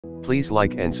Please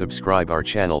like and subscribe our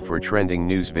channel for trending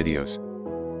news videos.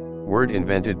 Word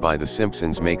invented by The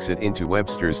Simpsons makes it into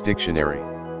Webster's dictionary.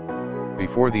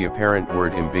 Before the apparent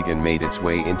word embiggen made its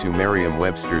way into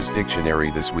Merriam-Webster's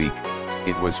dictionary this week,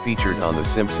 it was featured on The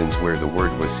Simpsons where the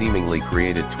word was seemingly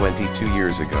created 22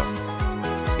 years ago.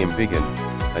 Embiggen,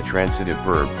 a transitive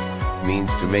verb,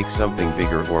 means to make something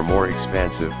bigger or more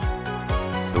expansive.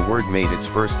 The word made its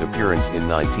first appearance in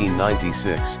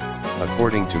 1996,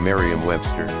 according to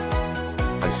Merriam-Webster.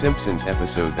 A Simpsons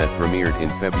episode that premiered in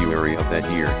February of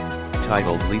that year,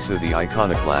 titled Lisa the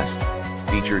Iconoclast,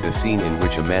 featured a scene in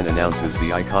which a man announces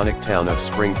the iconic town of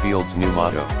Springfield's new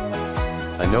motto.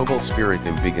 "A noble spirit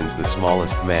embiggens the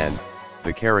smallest man,"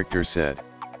 the character said.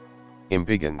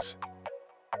 Embiggens.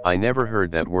 "I never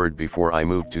heard that word before I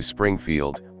moved to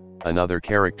Springfield," another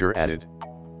character added.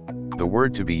 The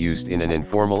word to be used in an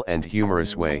informal and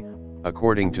humorous way,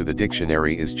 according to the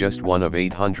dictionary, is just one of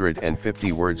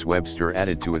 850 words Webster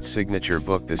added to its signature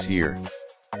book this year.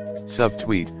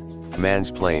 Subtweet,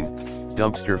 mansplain,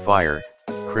 dumpster fire,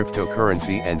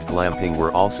 cryptocurrency and glamping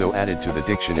were also added to the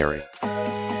dictionary.